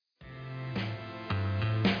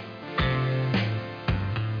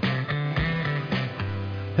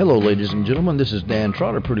Hello, ladies and gentlemen. This is Dan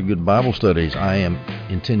Trotter, Pretty Good Bible Studies. I am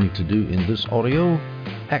intending to do in this audio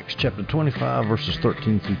Acts chapter 25, verses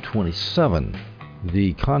 13 through 27.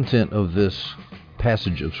 The content of this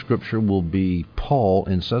passage of Scripture will be Paul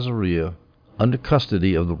in Caesarea under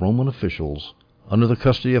custody of the Roman officials, under the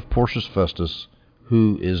custody of Porcius Festus,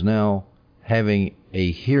 who is now having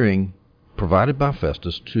a hearing provided by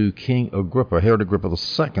Festus to King Agrippa, Herod Agrippa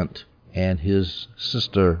II, and his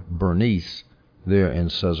sister Bernice there in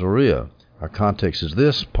Caesarea. Our context is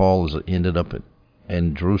this: Paul has ended up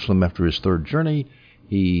in Jerusalem after his third journey.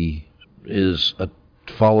 He is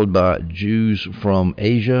followed by Jews from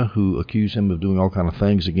Asia who accuse him of doing all kinds of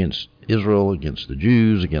things against Israel, against the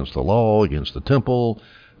Jews, against the law, against the temple.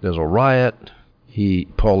 There's a riot.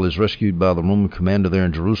 Paul is rescued by the Roman commander there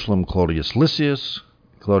in Jerusalem, Claudius Lysias.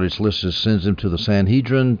 Claudius Lysias sends him to the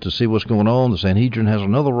Sanhedrin to see what's going on. The Sanhedrin has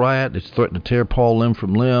another riot. It's threatened to tear Paul limb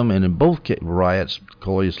from limb, and in both riots,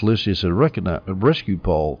 Claudius Lysias had rescued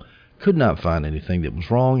Paul, could not find anything that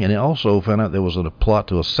was wrong, and he also found out there was a plot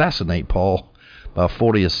to assassinate Paul by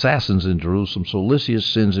 40 assassins in Jerusalem. So Lysias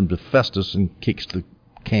sends him to Festus and kicks the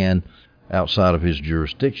can outside of his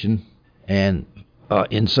jurisdiction. And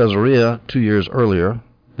in Caesarea, 2 years earlier,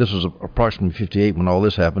 this was approximately 58 when all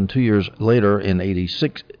this happened. 2 years later, in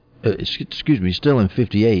 86, still in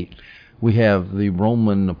 58, we have the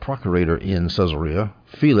Roman procurator in Caesarea,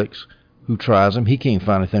 Felix, who tries him. He can't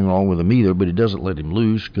find anything wrong with him either, but he doesn't let him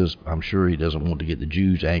loose because I'm sure he doesn't want to get the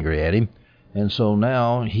Jews angry at him. And so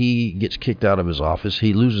now he gets kicked out of his office.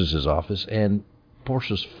 He loses his office, and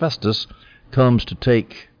Porcius Festus comes to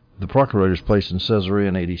take the procurator's place in Caesarea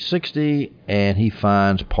in AD 60, and he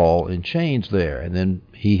finds Paul in chains there. And then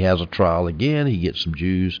he has a trial again. He gets some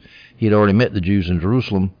Jews. He had already met the Jews in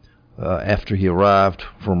Jerusalem after he arrived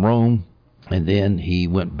from Rome, and then he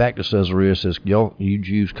went back to Caesarea, says, you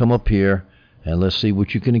Jews, come up here, and let's see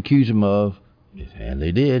what you can accuse him of. And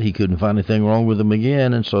they did. He couldn't find anything wrong with him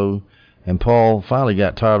again, and Paul finally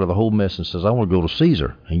got tired of the whole mess and says, I want to go to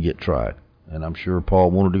Caesar and get tried. And I'm sure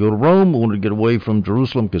Paul wanted to go to Rome, wanted to get away from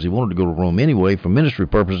Jerusalem because he wanted to go to Rome anyway for ministry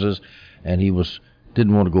purposes, and he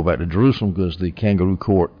didn't want to go back to Jerusalem because the kangaroo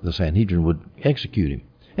court, the Sanhedrin, would execute him.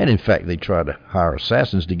 And in fact, they tried to hire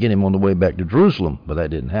assassins to get him on the way back to Jerusalem, but that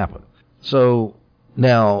didn't happen. So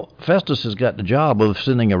now Festus has got the job of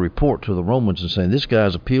sending a report to the Romans and saying, this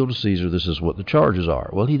guy's appealed to Caesar, this is what the charges are.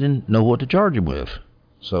 Well, he didn't know what to charge him with.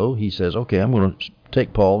 So he says, okay, I'm going to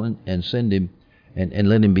take Paul and send him and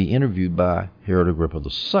let him be interviewed by Herod Agrippa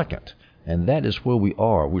II. And that is where we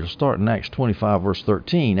are. We'll start in Acts 25, verse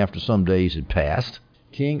 13. After some days had passed,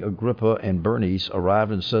 King Agrippa and Bernice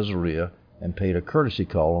arrived in Caesarea and paid a courtesy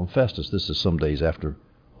call on Festus. This is some days after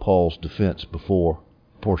Paul's defense before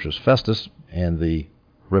Porcius Festus and the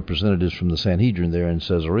representatives from the Sanhedrin there in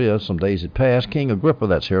Caesarea. Some days had passed. King Agrippa,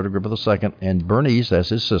 that's Herod Agrippa II, and Bernice, that's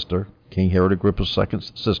his sister, King Herod Agrippa's second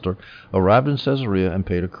sister, arrived in Caesarea and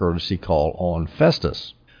paid a courtesy call on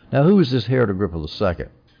Festus. Now, who is this Herod Agrippa II?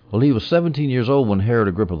 Well, he was 17 years old when Herod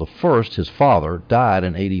Agrippa I, his father, died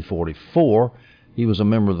in AD 44. He was a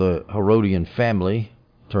member of the Herodian family.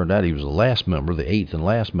 Turned out he was the last member, the eighth and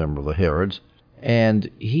last member of the Herods. And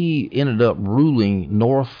he ended up ruling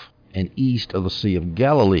north and east of the Sea of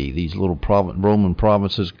Galilee. These little Roman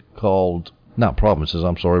provinces called,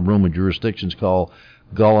 Roman jurisdictions called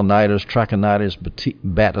Gaulonitis, Trachonitis,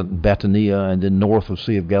 Batanea, and then north of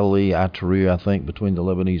Sea of Galilee, Iturea, I think, between the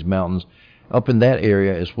Lebanese mountains. Up in that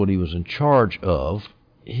area is what he was in charge of.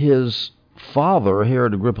 His father,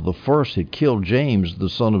 Herod Agrippa I, had killed James, the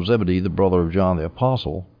son of Zebedee, the brother of John the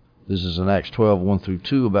Apostle. This is in Acts 12, 1 through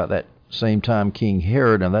 2, about that same time King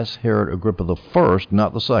Herod, and that's Herod Agrippa I,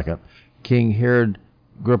 not the second. King Herod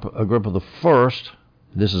Agrippa I,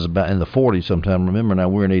 this is about in the 40s sometime. Remember, now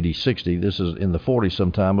we're in AD 60. This is in the 40s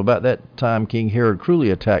sometime. About that time, King Herod cruelly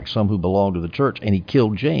attacked some who belonged to the church, and he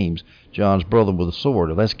killed James, John's brother, with a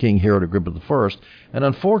sword. That's King Herod Agrippa I. And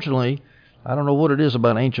unfortunately, I don't know what it is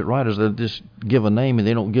about ancient writers that just give a name and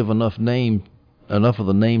they don't give enough of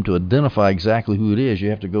the name to identify exactly who it is. You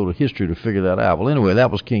have to go to history to figure that out. Well, anyway,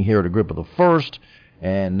 that was King Herod Agrippa I,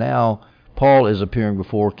 and now Paul is appearing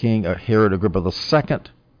before King Herod Agrippa II,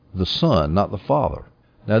 the son, not the father.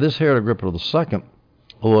 Now, this Herod Agrippa II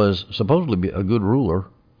was supposedly a good ruler.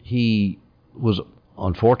 He was,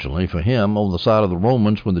 unfortunately for him, on the side of the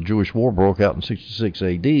Romans when the Jewish war broke out in 66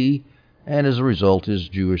 AD, and as a result, his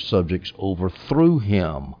Jewish subjects overthrew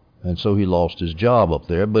him. And so he lost his job up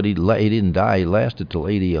there, but he didn't die. He lasted till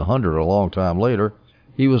AD 100, a long time later.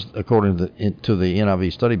 He was, according to the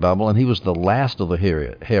NIV Study Bible, and he was the last of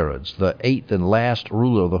the Herods, the eighth and last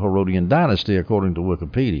ruler of the Herodian dynasty, according to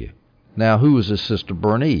Wikipedia. Now, who is his sister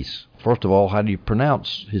Bernice? First of all, how do you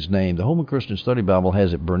pronounce his name? The Holman Christian Study Bible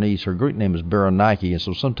has it Bernice. Her Greek name is Berenike, and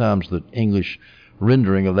so sometimes the English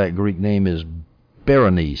rendering of that Greek name is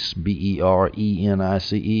Berenice, Berenice,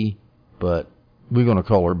 but we're going to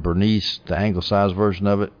call her Bernice, the anglicized version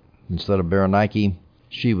of it, instead of Berenike.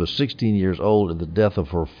 She was 16 years old at the death of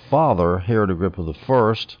her father, Herod Agrippa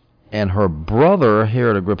I, and her brother,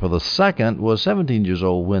 Herod Agrippa II, was 17 years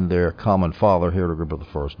old when their common father, Herod Agrippa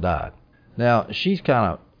I, died. Now, she's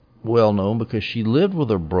kind of well known because she lived with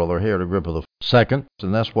her brother, Herod Agrippa II,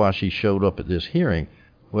 and that's why she showed up at this hearing.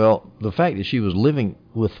 Well, the fact that she was living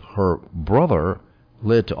with her brother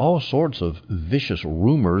led to all sorts of vicious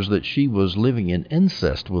rumors that she was living in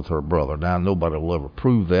incest with her brother. Now, nobody will ever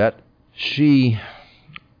prove that. She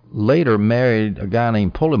later married a guy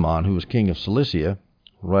named Polemon, who was king of Cilicia,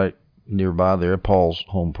 right nearby there, Paul's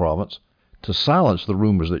home province, to silence the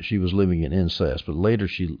rumors that she was living in incest. But later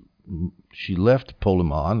she left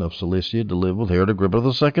Polemon of Cilicia to live with Herod Agrippa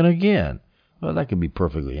II again. Well, that could be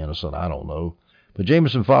perfectly innocent, I don't know. But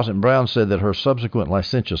Jameson, Fawcett, and Brown said that her subsequent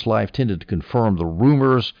licentious life tended to confirm the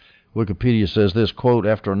rumors. Wikipedia says this, quote,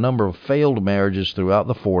 after a number of failed marriages throughout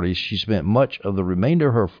the 40s, she spent much of the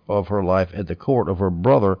remainder of her life at the court of her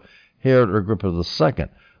brother, Herod Agrippa II.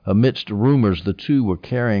 Amidst rumors, the two were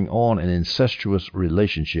carrying on an incestuous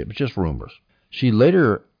relationship. Just rumors. She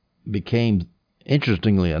later became,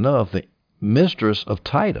 interestingly enough, the mistress of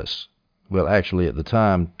Titus. Well, actually, at the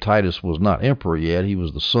time, Titus was not emperor yet. He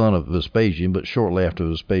was the son of Vespasian, but shortly after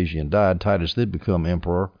Vespasian died, Titus did become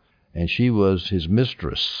emperor, and she was his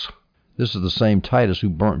mistress. This is the same Titus who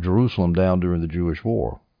burnt Jerusalem down during the Jewish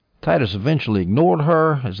War. Titus eventually ignored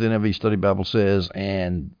her, as the NIV Study Bible says,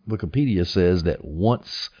 and Wikipedia says that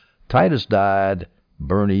once Titus died,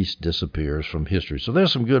 Bernice disappears from history. So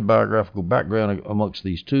there's some good biographical background amongst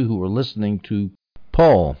these two who were listening to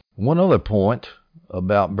Paul. One other point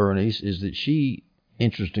about Bernice is that she,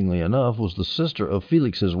 interestingly enough, was the sister of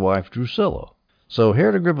Felix's wife, Drusilla. So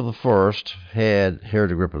Herod Agrippa I had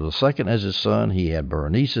Herod Agrippa II as his son, he had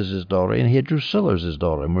Bernice as his daughter, and he had Drusilla as his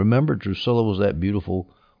daughter. And remember, Drusilla was that beautiful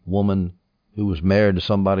woman who was married to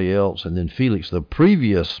somebody else, and then Felix, the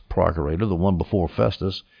previous procurator, the one before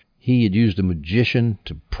Festus, he had used a magician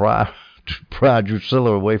to pry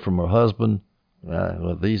Drusilla away from her husband.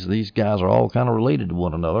 Well, these guys are all kind of related to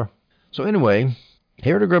one another. So anyway,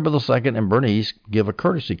 Herod Agrippa II and Bernice give a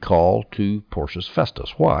courtesy call to Porcius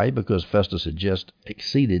Festus. Why? Because Festus had just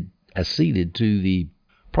acceded to the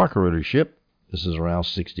procuratorship. This is around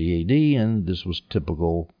 60 A.D., and this was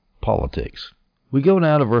typical politics. We go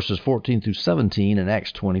now to verses 14 through 17 in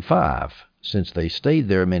Acts 25. Since they stayed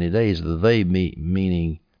there many days, the they,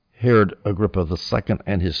 meaning Herod Agrippa II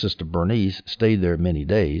and his sister Bernice, stayed there many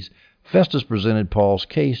days, Festus presented Paul's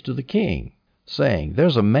case to the king, saying,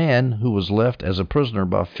 there's a man who was left as a prisoner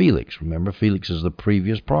by Felix. Remember, Felix is the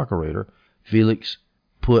previous procurator. Felix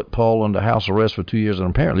put Paul under house arrest for 2 years and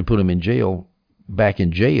apparently put him in jail, back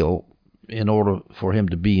in jail, in order for him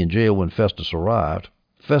to be in jail when Festus arrived.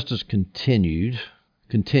 Festus continues,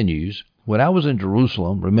 when I was in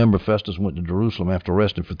Jerusalem, remember Festus went to Jerusalem after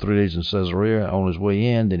resting for 3 days in Caesarea on his way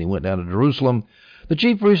in, then he went down to Jerusalem. The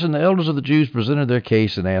chief priests and the elders of the Jews presented their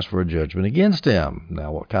case and asked for a judgment against him.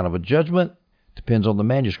 Now, what kind of a judgment? Depends on the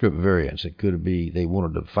manuscript variants. It could be they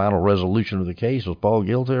wanted a final resolution of the case. Was Paul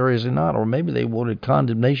guilty or is he not? Or maybe they wanted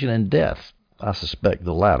condemnation and death. I suspect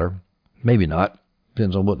the latter. Maybe not.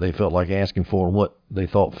 Depends on what they felt like asking for and what they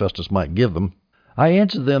thought Festus might give them. I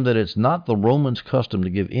answered them that it's not the Romans' custom to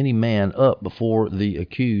give any man up before the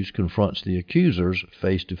accused confronts the accusers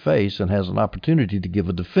face to face and has an opportunity to give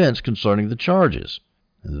a defense concerning the charges.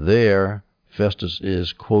 And there, Festus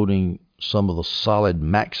is quoting some of the solid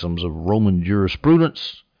maxims of Roman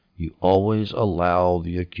jurisprudence. You always allow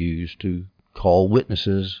the accused to call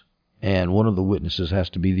witnesses, and one of the witnesses has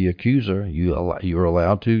to be the accuser. You're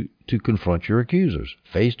allowed to confront your accusers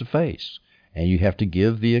face to face, and you have to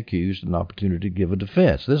give the accused an opportunity to give a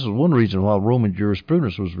defense. This is one reason why Roman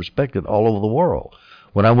jurisprudence was respected all over the world.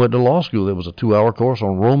 When I went to law school, there was a 2-hour course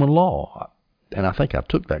on Roman law, and I think I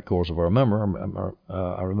took that course if I remember.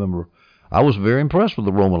 I remember I was very impressed with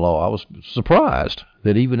the Roman law. I was surprised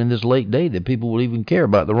that even in this late day that people would even care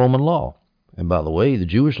about the Roman law. And by the way, the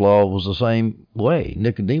Jewish law was the same way.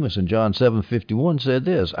 Nicodemus in John 7:51 said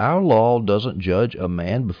this, our law doesn't judge a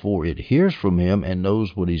man before it hears from him and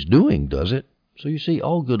knows what he's doing, does it? So you see,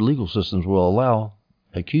 all good legal systems will allow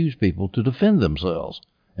accused people to defend themselves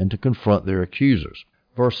and to confront their accusers.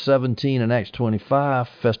 Verse 17 in Acts 25,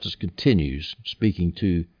 Festus continues, speaking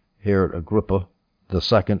to Herod Agrippa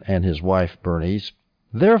II and his wife Bernice.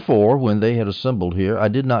 Therefore, when they had assembled here, I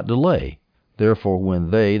did not delay. Therefore,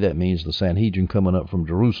 when they, that means the Sanhedrin coming up from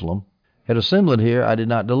Jerusalem, had assembled here, I did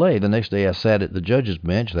not delay. The next day I sat at the judge's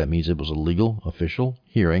bench. That means it was a legal, official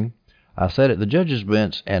hearing. I sat at the judge's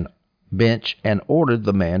bench and ordered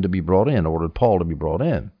the man to be brought in, ordered Paul to be brought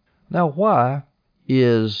in. Now, why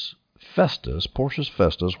is Festus, Porcius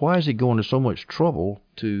Festus, why is he going to so much trouble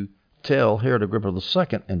to tell Herod Agrippa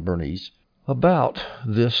II and Bernice about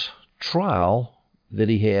this trial that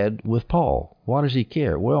he had with Paul? Why does he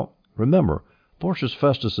care? Well, remember, Porcius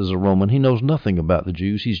Festus is a Roman. He knows nothing about the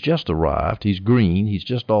Jews. He's just arrived. He's green. He's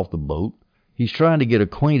just off the boat. He's trying to get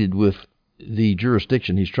acquainted with the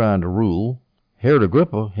jurisdiction he's trying to rule. Herod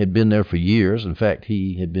Agrippa had been there for years. In fact,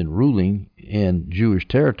 he had been ruling in Jewish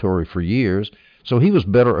territory for years. So he was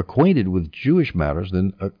better acquainted with Jewish matters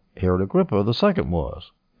than Herod Agrippa II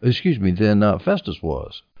was. Than Festus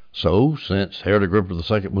was. So, since Herod Agrippa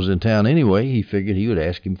II was in town anyway, he figured he would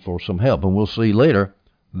ask him for some help. And we'll see later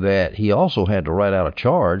that he also had to write out a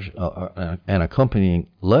charge, an accompanying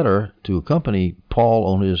letter to accompany Paul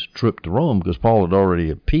on his trip to Rome, because Paul had already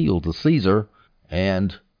appealed to Caesar,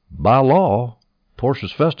 and by law,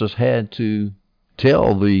 Porcius Festus had to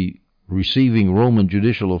tell the receiving Roman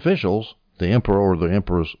judicial officials, the emperor or the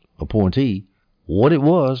emperor's appointee, what it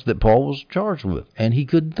was that Paul was charged with. And he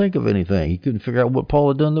couldn't think of anything. He couldn't figure out what Paul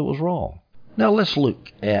had done that was wrong. Now let's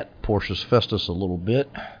look at Porcius Festus a little bit.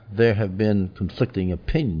 There have been conflicting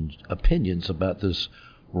opinions about this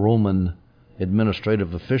Roman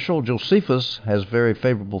administrative official. Josephus has very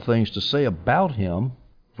favorable things to say about him.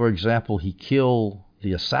 For example, he killed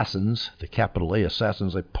the assassins, the capital A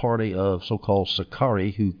assassins, a party of so-called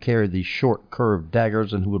Sicarii who carried these short curved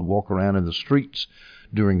daggers and who would walk around in the streets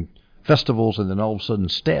during festivals and then all of a sudden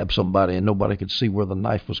stab somebody and nobody could see where the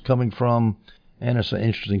knife was coming from. And it's an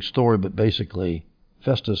interesting story, but basically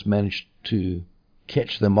Festus managed to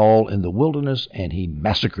catch them all in the wilderness and he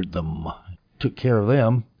massacred them, took care of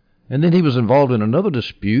them. And then he was involved in another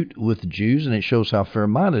dispute with the Jews, and it shows how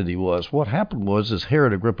fair-minded he was. What happened was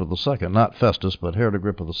Herod Agrippa II, not Festus, but Herod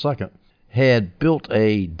Agrippa II, had built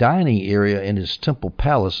a dining area in his temple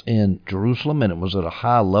palace in Jerusalem, and it was at a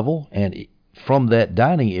high level. And from that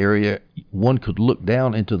dining area, one could look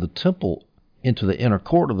down into the temple, into the inner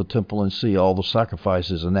court of the temple, and see all the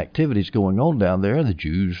sacrifices and activities going on down there. The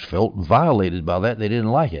Jews felt violated by that. They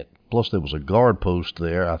didn't like it. Plus, there was a guard post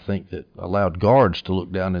there, I think, that allowed guards to look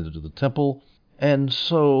down into the temple. And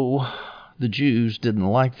so the Jews didn't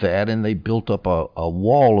like that, and they built up a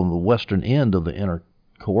wall on the western end of the inner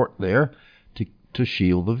court there to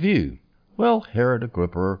shield the view. Well, Herod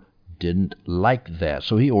Agrippa didn't like that,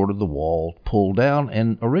 so he ordered the wall pulled down,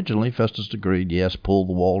 and originally Festus agreed, yes, pull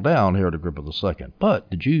the wall down, Herod Agrippa II. But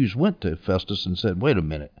the Jews went to Festus and said, wait a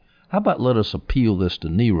minute, how about let us appeal this to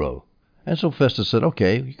Nero? And so Festus said,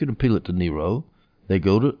 okay, you can appeal it to Nero. They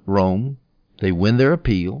go to Rome. They win their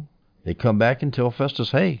appeal. They come back and tell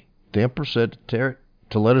Festus, hey, the emperor said to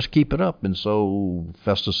let us keep it up. And so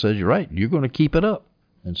Festus says, you're right, you're going to keep it up.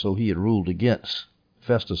 And so he had ruled against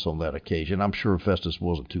Festus on that occasion. I'm sure Festus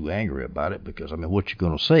wasn't too angry about it because, what you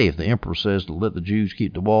going to say? If the emperor says to let the Jews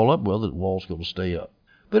keep the wall up, well, the wall's going to stay up.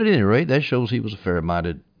 But at any rate, that shows he was a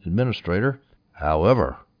fair-minded administrator.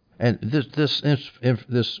 However, and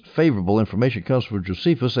this favorable information comes from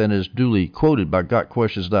Josephus and is duly quoted by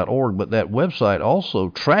GotQuestions.org, but that website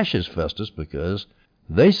also trashes Festus because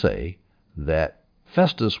they say that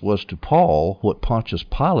Festus was to Paul what Pontius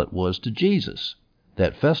Pilate was to Jesus,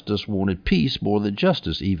 that Festus wanted peace more than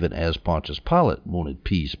justice, even as Pontius Pilate wanted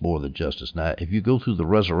peace more than justice. Now, if you go through the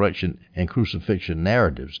resurrection and crucifixion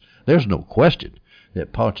narratives, there's no question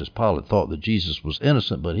that Pontius Pilate thought that Jesus was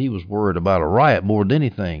innocent, but he was worried about a riot more than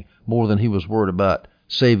anything, more than he was worried about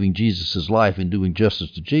saving Jesus' life and doing justice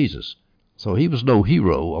to Jesus. So he was no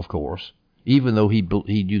hero, of course, even though he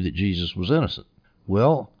knew that Jesus was innocent.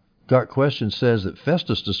 Well, Got Questions says that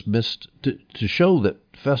Festus dismissed, to show that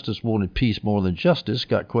Festus wanted peace more than justice,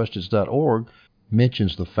 GotQuestions.org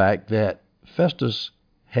mentions the fact that Festus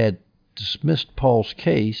had dismissed Paul's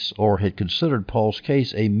case, or had considered Paul's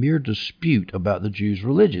case a mere dispute about the Jews'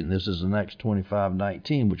 religion. This is in Acts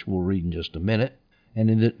 25:19, which we'll read in just a minute. And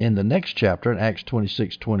in the next chapter, in Acts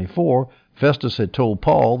 26:24, Festus had told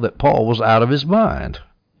Paul that Paul was out of his mind.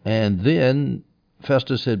 And then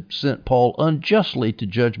Festus had sent Paul unjustly to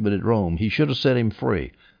judgment at Rome. He should have set him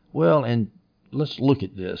free. Well, and let's look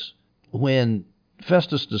at this. When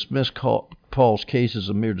Festus dismissed Paul's case as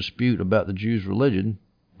a mere dispute about the Jews' religion,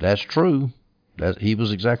 that's true. He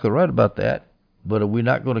was exactly right about that. But are we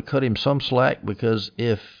not going to cut him some slack? Because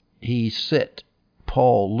if he set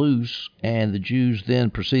Paul loose and the Jews then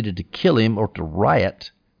proceeded to kill him or to riot,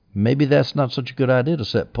 maybe that's not such a good idea to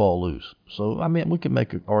set Paul loose. So, I mean, we can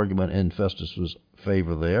make an argument in Festus's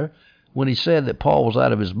favor there. When he said that Paul was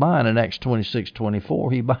out of his mind in Acts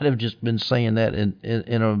 26:24, he might have just been saying that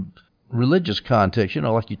in a religious context,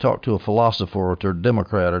 like you talk to a philosopher or to a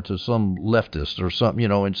Democrat or to some leftist or something,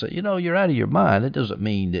 and say, you're out of your mind. It doesn't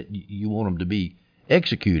mean that you want them to be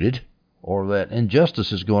executed or that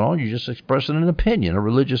injustice is going on. You're just expressing an opinion, a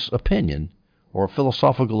religious opinion or a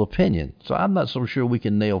philosophical opinion. So I'm not so sure we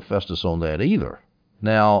can nail Festus on that either.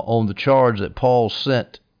 Now, on the charge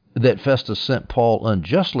that Festus sent Paul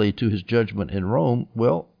unjustly to his judgment in Rome,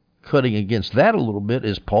 well, cutting against that a little bit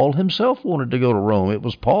is Paul himself wanted to go to Rome. It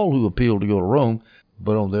was Paul who appealed to go to Rome.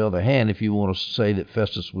 But on the other hand, if you want to say that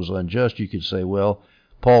Festus was unjust, you could say, well,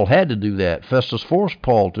 Paul had to do that. Festus forced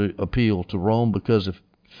Paul to appeal to Rome because if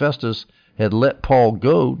Festus had let Paul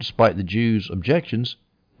go, despite the Jews' objections,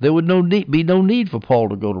 there would be no need for Paul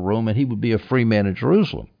to go to Rome, and he would be a free man in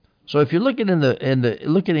Jerusalem. So if you're looking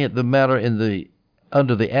looking at the matter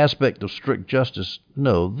under the aspect of strict justice,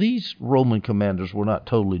 no, these Roman commanders were not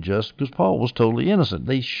totally just because Paul was totally innocent.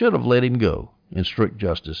 They should have let him go in strict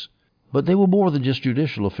justice. But they were more than just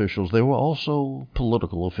judicial officials. They were also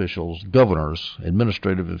political officials, governors,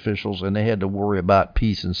 administrative officials, and they had to worry about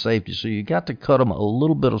peace and safety. So you got to cut them a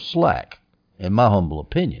little bit of slack, in my humble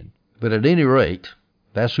opinion. But at any rate,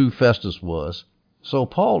 that's who Festus was. So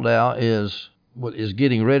Paul now is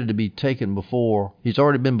getting ready to be taken before, he's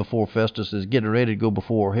already been before Festus, is getting ready to go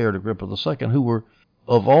before Herod Agrippa II, who were,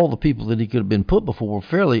 of all the people that he could have been put before, were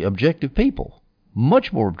fairly objective people.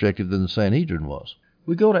 Much more objective than the Sanhedrin was.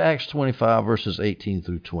 We go to Acts 25, verses 18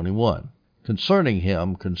 through 21.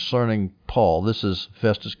 Concerning Paul, this is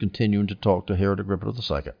Festus continuing to talk to Herod Agrippa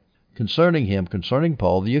II. Concerning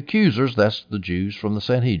Paul, the accusers, that's the Jews from the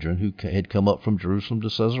Sanhedrin who had come up from Jerusalem to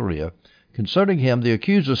Caesarea, concerning him, the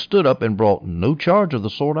accusers stood up and brought no charge of the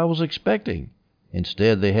sort I was expecting.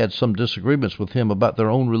 Instead, they had some disagreements with him about their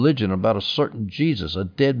own religion, about a certain Jesus, a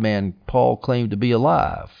dead man Paul claimed to be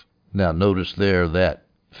alive. Now, notice there that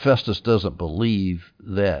Festus doesn't believe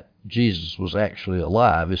that Jesus was actually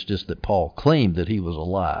alive. It's just that Paul claimed that he was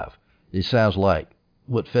alive. It sounds like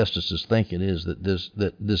what Festus is thinking is that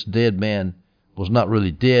this dead man was not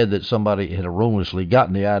really dead, that somebody had erroneously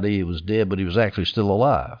gotten the idea he was dead, but he was actually still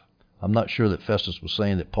alive. I'm not sure that Festus was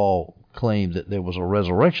saying that Paul claimed that there was a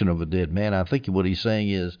resurrection of a dead man. I think what he's saying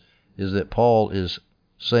is that Paul is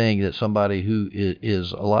saying that somebody who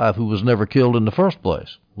is alive who was never killed in the first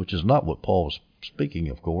place, which is not what Paul was speaking,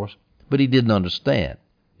 of course. But he didn't understand.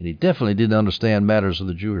 And he definitely didn't understand matters of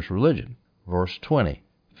the Jewish religion. Verse 20,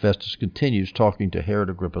 Festus continues talking to Herod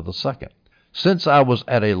Agrippa II. Since I was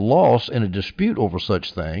at a loss in a dispute over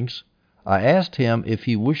such things, I asked him if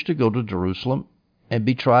he wished to go to Jerusalem and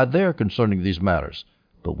be tried there concerning these matters.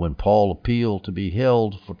 But when Paul appealed to be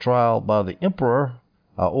held for trial by the emperor,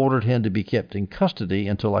 I ordered him to be kept in custody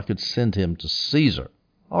until I could send him to Caesar.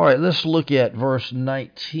 All right, let's look at verse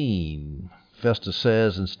 19. Festus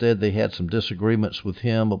says instead they had some disagreements with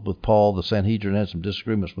Paul. The Sanhedrin had some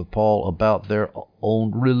disagreements with Paul about their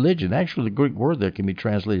own religion. Actually, the Greek word there can be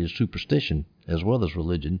translated as superstition as well as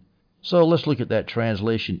religion. So let's look at that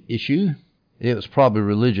translation issue. It was probably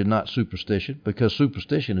religion, not superstition, because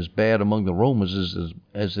superstition is bad among the Romans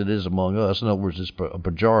as it is among us. In other words, it's a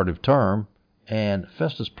pejorative term, and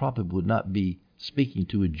Festus probably would not be speaking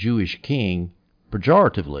to a Jewish king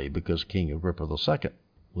pejoratively, because King Agrippa II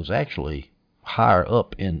was actually higher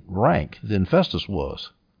up in rank than Festus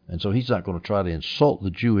was. And so he's not going to try to insult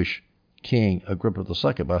the Jewish king Agrippa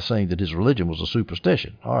II by saying that his religion was a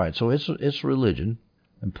superstition. All right, so it's religion.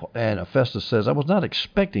 And Festus says, I was not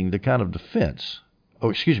expecting the kind of defense. I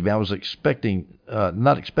was not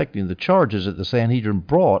expecting the charges that the Sanhedrin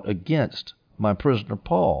brought against my prisoner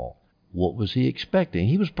Paul. What was he expecting?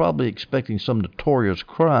 He was probably expecting some notorious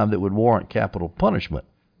crime that would warrant capital punishment.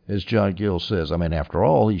 As John Gill says, after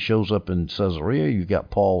all, he shows up in Caesarea. You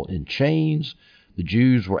got Paul in chains. The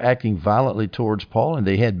Jews were acting violently towards Paul, and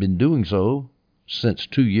they had been doing so since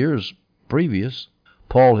 2 years previous.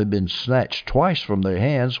 Paul had been snatched twice from their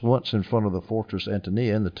hands, once in front of the fortress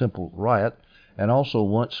Antonia in the temple riot, and also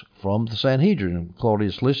once from the Sanhedrin.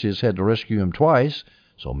 Claudius Lysias had to rescue him twice,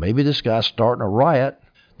 so maybe this guy's starting a riot.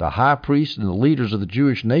 The high priest and the leaders of the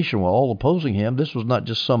Jewish nation were all opposing him. This was not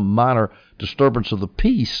just some minor disturbance of the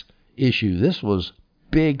peace issue. This was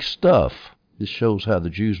big stuff. This shows how the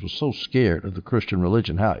Jews were so scared of the Christian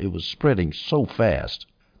religion, how it was spreading so fast,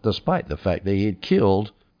 despite the fact they had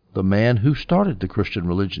killed the man who started the Christian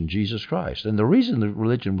religion, Jesus Christ. And the reason the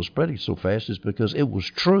religion was spreading so fast is because it was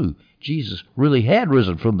true. Jesus really had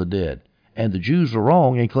risen from the dead, and the Jews were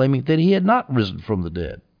wrong in claiming that he had not risen from the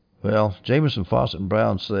dead. Well, Jameson, Fawcett, and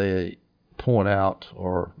Brown point out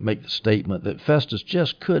or make the statement that Festus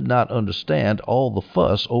just could not understand all the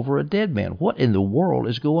fuss over a dead man. What in the world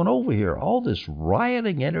is going over here? All this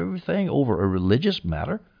rioting and everything over a religious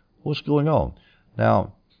matter? What's going on?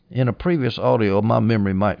 Now, in a previous audio, my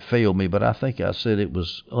memory might fail me, but I think I said it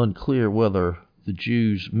was unclear whether the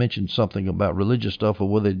Jews mentioned something about religious stuff or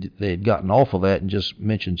whether they had gotten off of that and just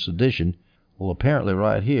mentioned sedition. Well, apparently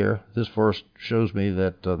right here, this verse shows me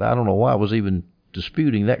that I don't know why I was even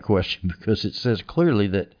disputing that question, because it says clearly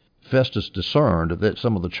that Festus discerned that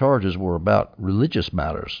some of the charges were about religious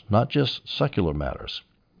matters, not just secular matters.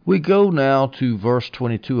 We go now to verse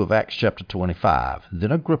 22 of Acts chapter 25.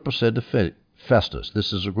 Then Agrippa said to Festus,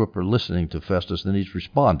 this is Agrippa listening to Festus, then he's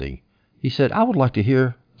responding. He said, I would like to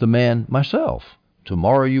hear the man myself.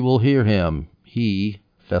 Tomorrow you will hear him. He,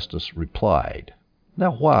 Festus, replied.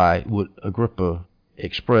 Now why would Agrippa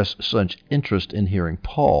express such interest in hearing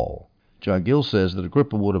Paul? John Gill says that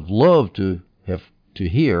Agrippa would have loved to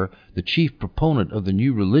hear the chief proponent of the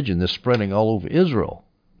new religion that's spreading all over Israel.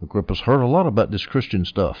 Agrippa's heard a lot about this Christian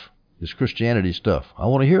stuff, this Christianity stuff. I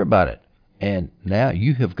want to hear about it. And now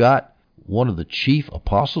you have got one of the chief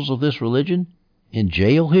apostles of this religion in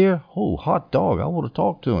jail here? Oh, hot dog, I want to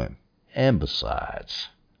talk to him. And besides,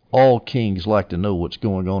 all kings like to know what's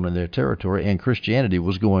going on in their territory, and Christianity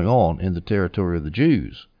was going on in the territory of the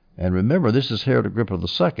Jews. And remember, this is Herod Agrippa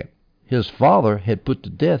II. His father had put to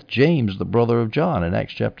death James, the brother of John, in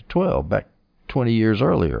Acts chapter 12, back 20 years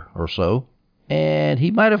earlier or so. And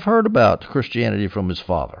he might have heard about Christianity from his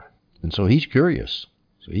father. And so he's curious.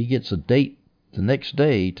 So he gets a date the next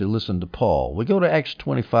day to listen to Paul. We go to Acts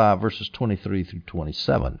 25, verses 23 through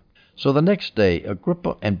 27. So the next day,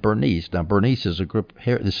 Agrippa and Bernice, now Bernice is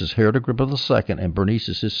this is Herod Agrippa II, and Bernice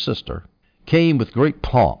is his sister, came with great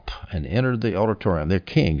pomp and entered the auditorium. They're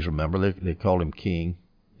kings, remember, they called him king.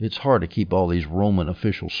 It's hard to keep all these Roman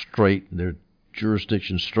officials straight, their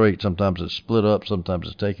jurisdiction straight. Sometimes it's split up, sometimes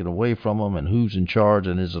it's taken away from them, and who's in charge,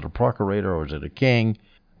 and is it a procurator or is it a king?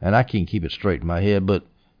 And I can't keep it straight in my head, but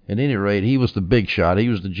at any rate, he was the big shot. He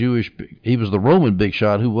was the Roman big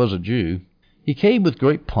shot who was a Jew. He came with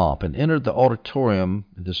great pomp and entered the auditorium.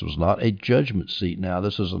 This was not a judgment seat now.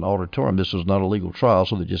 This is an auditorium. This was not a legal trial,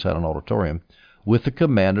 so they just had an auditorium with the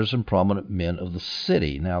commanders and prominent men of the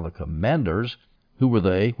city. Now, the commanders, who were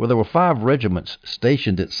they? Well, there were 5 regiments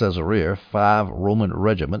stationed at Caesarea, 5 Roman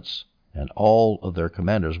regiments, and all of their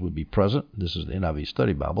commanders would be present. This is the NIV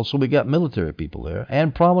Study Bible. So we got military people there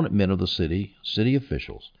and prominent men of the city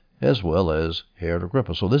officials, as well as Herod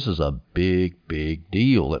Agrippa. So this is a big, big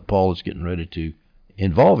deal that Paul is getting ready to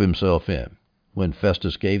involve himself in. When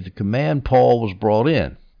Festus gave the command, Paul was brought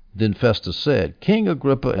in. Then Festus said, King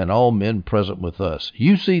Agrippa and all men present with us,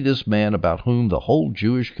 you see this man about whom the whole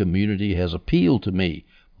Jewish community has appealed to me,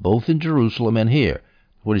 both in Jerusalem and here.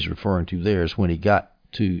 What he's referring to there is when he got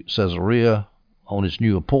to Caesarea on his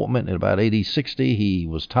new appointment in about AD 60. He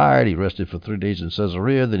was tired. He rested for 3 days in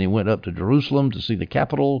Caesarea. Then he went up to Jerusalem to see the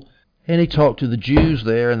capital, and he talked to the Jews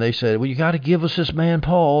there, and they said, well, you got to give us this man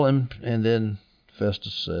Paul. And then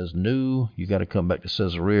Festus says, no, you got to come back to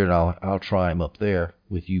Caesarea, and I'll try him up there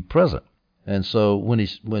with you present. And so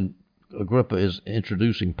when Agrippa is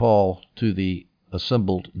introducing Paul to the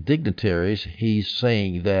assembled dignitaries, he's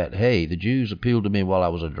saying that, hey, the Jews appealed to me while I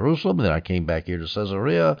was in Jerusalem, and then I came back here to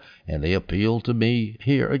Caesarea, and they appealed to me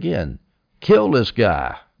here again. Kill this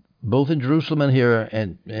guy, both in Jerusalem and here,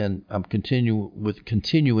 and I'm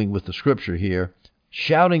continuing with the scripture here,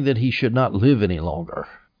 shouting that he should not live any longer.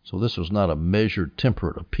 So this was not a measured,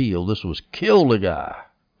 temperate appeal. This was kill the guy.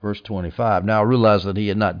 Verse 25, now I realized that he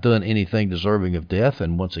had not done anything deserving of death,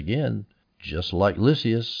 and once again, just like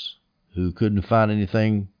Lysias, who couldn't find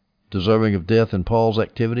anything deserving of death in Paul's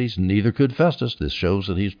activities, neither could Festus. This shows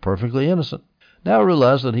that he's perfectly innocent. Now I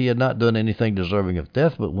realized that he had not done anything deserving of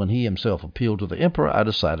death, but when he himself appealed to the emperor, I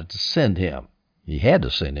decided to send him. He had to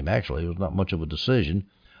send him, actually. It was not much of a decision.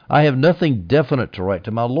 I have nothing definite to write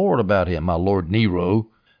to my lord about him, my lord Nero.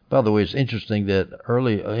 By the way, it's interesting that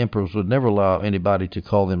early emperors would never allow anybody to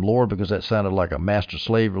call them lord because that sounded like a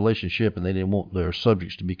master-slave relationship, and they didn't want their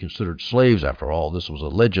subjects to be considered slaves. After all, this was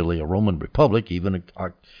allegedly a Roman republic. Even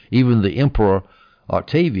the emperor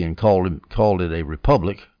Octavian called it a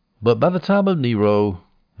republic. But by the time of Nero,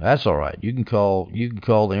 that's all right. You can call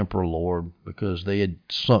the emperor lord because they had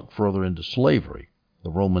sunk further into slavery.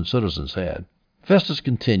 The Roman citizens had. Festus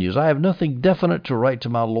continues, I have nothing definite to write to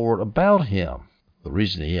my lord about him. The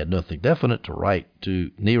reason he had nothing definite to write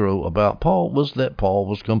to Nero about Paul was that Paul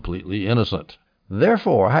was completely innocent.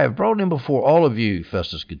 Therefore, I have brought him before all of you,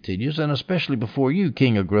 Festus continues, and especially before you,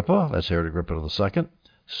 King Agrippa, that's Herod Agrippa II,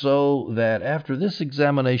 so that after this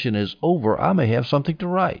examination is over, I may have something to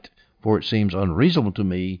write. For it seems unreasonable to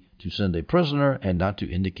me to send a prisoner and not to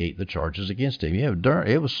indicate the charges against him. Yeah,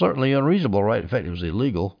 it was certainly unreasonable, right? In fact, it was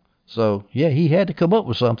illegal. So, yeah, he had to come up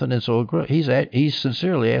with something, and so he's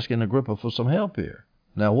sincerely asking Agrippa for some help here.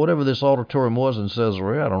 Now, whatever this auditorium was in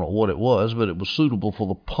Caesarea, I don't know what it was, but it was suitable for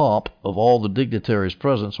the pomp of all the dignitaries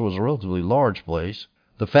present, so it was a relatively large place.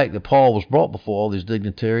 The fact that Paul was brought before all these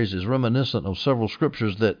dignitaries is reminiscent of several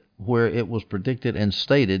scriptures where it was predicted and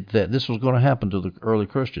stated that this was going to happen to the early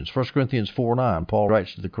Christians. 1 Corinthians 4:9, Paul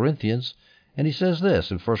writes to the Corinthians, and he says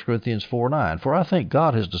this in 1 Corinthians 4:9, "For I think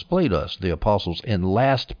God has displayed us, the apostles, in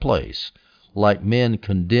last place, like men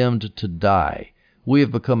condemned to die. We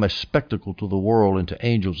have become a spectacle to the world and to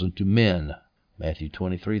angels and to men." Matthew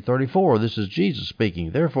 23:34, this is Jesus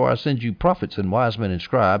speaking. "Therefore I send you prophets and wise men and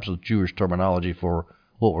scribes," with Jewish terminology for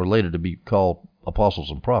what were later to be called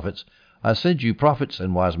apostles and prophets. "I send you prophets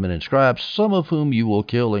and wise men and scribes, some of whom you will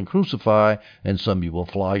kill and crucify, and some you will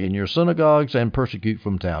flog in your synagogues and persecute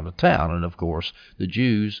from town to town." And of course, the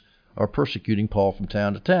Jews are persecuting Paul from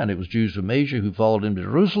town to town. It was Jews from Asia who followed him to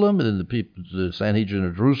Jerusalem, and then the Sanhedrin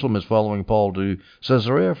of Jerusalem is following Paul to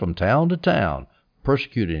Caesarea from town to town,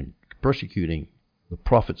 persecuting the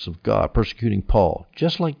prophets of God, persecuting Paul,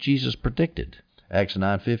 just like Jesus predicted. Acts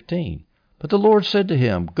 9:15. "But the Lord said to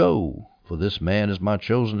him, Go, for this man is my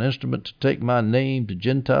chosen instrument to take my name to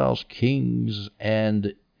Gentiles, kings,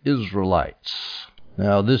 and Israelites."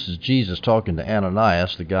 Now, this is Jesus talking to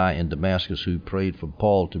Ananias, the guy in Damascus who prayed for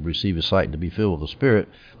Paul to receive his sight and to be filled with the Spirit.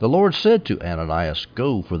 "The Lord said to Ananias,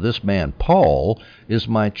 Go, for this man, Paul, is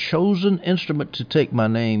my chosen instrument to take my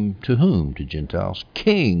name to whom? To Gentiles,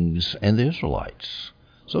 kings, and the Israelites."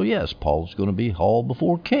 So yes, Paul's going to be hauled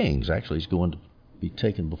before kings. Actually, he's going to be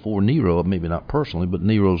taken before Nero, maybe not personally, but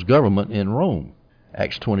Nero's government in Rome.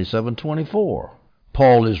 Acts 27:24.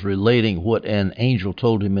 Paul is relating what an angel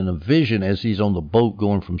told him in a vision as he's on the boat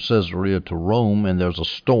going from Caesarea to Rome, and there's a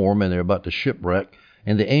storm, and they're about to shipwreck.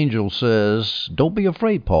 And the angel says, "Don't be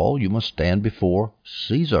afraid, Paul. You must stand before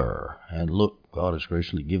Caesar. And look, God has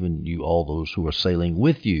graciously given you all those who are sailing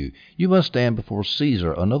with you. You must stand before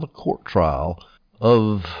Caesar," another court trial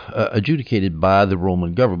adjudicated by the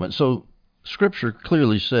Roman government. So Scripture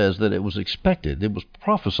clearly says that it was expected. It was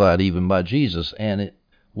prophesied even by Jesus, and it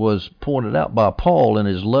was pointed out by Paul in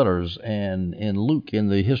his letters and in Luke in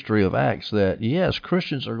the history of Acts that, yes,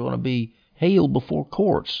 Christians are going to be hailed before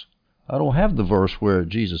courts. I don't have the verse where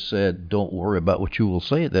Jesus said, "Don't worry about what you will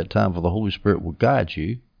say at that time, for the Holy Spirit will guide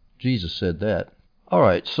you." Jesus said that. All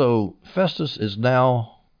right, so Festus is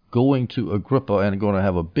now going to Agrippa and going to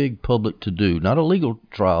have a big public to-do. Not a legal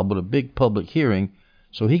trial, but a big public hearing,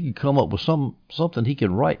 so he can come up with something he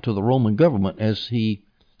can write to the Roman government as he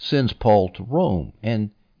sends Paul to Rome.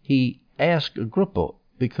 And he asked Agrippa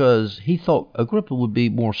because he thought Agrippa would be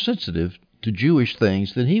more sensitive to Jewish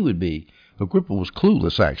things than he would be. Agrippa was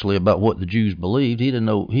clueless, actually, about what the Jews believed. He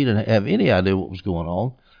didn't have any idea what was going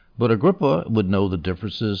on. But Agrippa would know the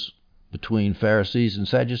differences between Pharisees and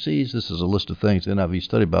Sadducees. This is a list of things, the NIV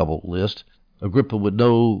Study Bible list. Agrippa would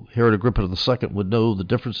know, Herod Agrippa II would know the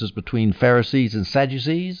differences between Pharisees and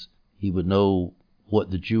Sadducees. He would know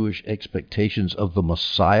what the Jewish expectations of the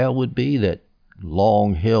Messiah would be, that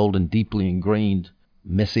long-held and deeply ingrained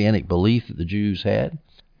messianic belief that the Jews had.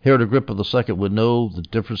 Herod Agrippa II would know the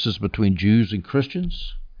differences between Jews and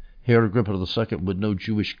Christians. Herod Agrippa II would know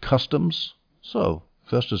Jewish customs. So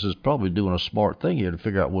Festus is probably doing a smart thing here to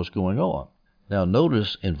figure out what's going on. Now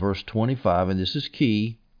notice in verse 25, and this is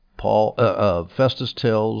key, Festus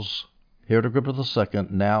tells Herod Agrippa II,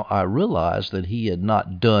 "Now I realize that he had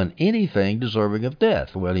not done anything deserving of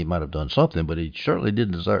death." Well, he might have done something, but he certainly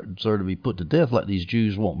didn't deserve to be put to death like these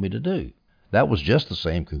Jews want me to do. That was just the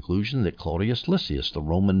same conclusion that Claudius Lysias, the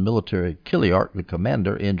Roman military chiliarch, the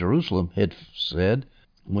commander in Jerusalem, had said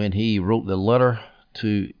when he wrote the letter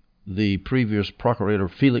to the previous procurator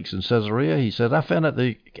Felix in Caesarea. He said, "I found out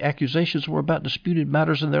the accusations were about disputed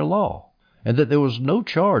matters in their law, and that there was no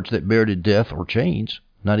charge that merited death or chains."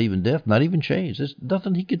 Not even death, not even chains. There's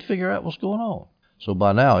nothing he could figure out what's going on. So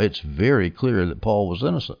by now it's very clear that Paul was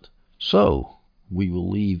innocent. So we will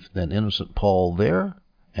leave that innocent Paul there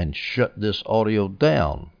and shut this audio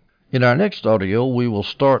down. In our next audio, we will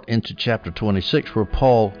start into chapter 26, where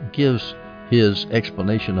Paul gives his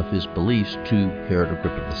explanation of his beliefs to Herod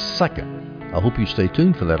Agrippa II. I hope you stay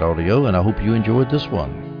tuned for that audio, and I hope you enjoyed this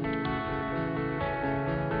one.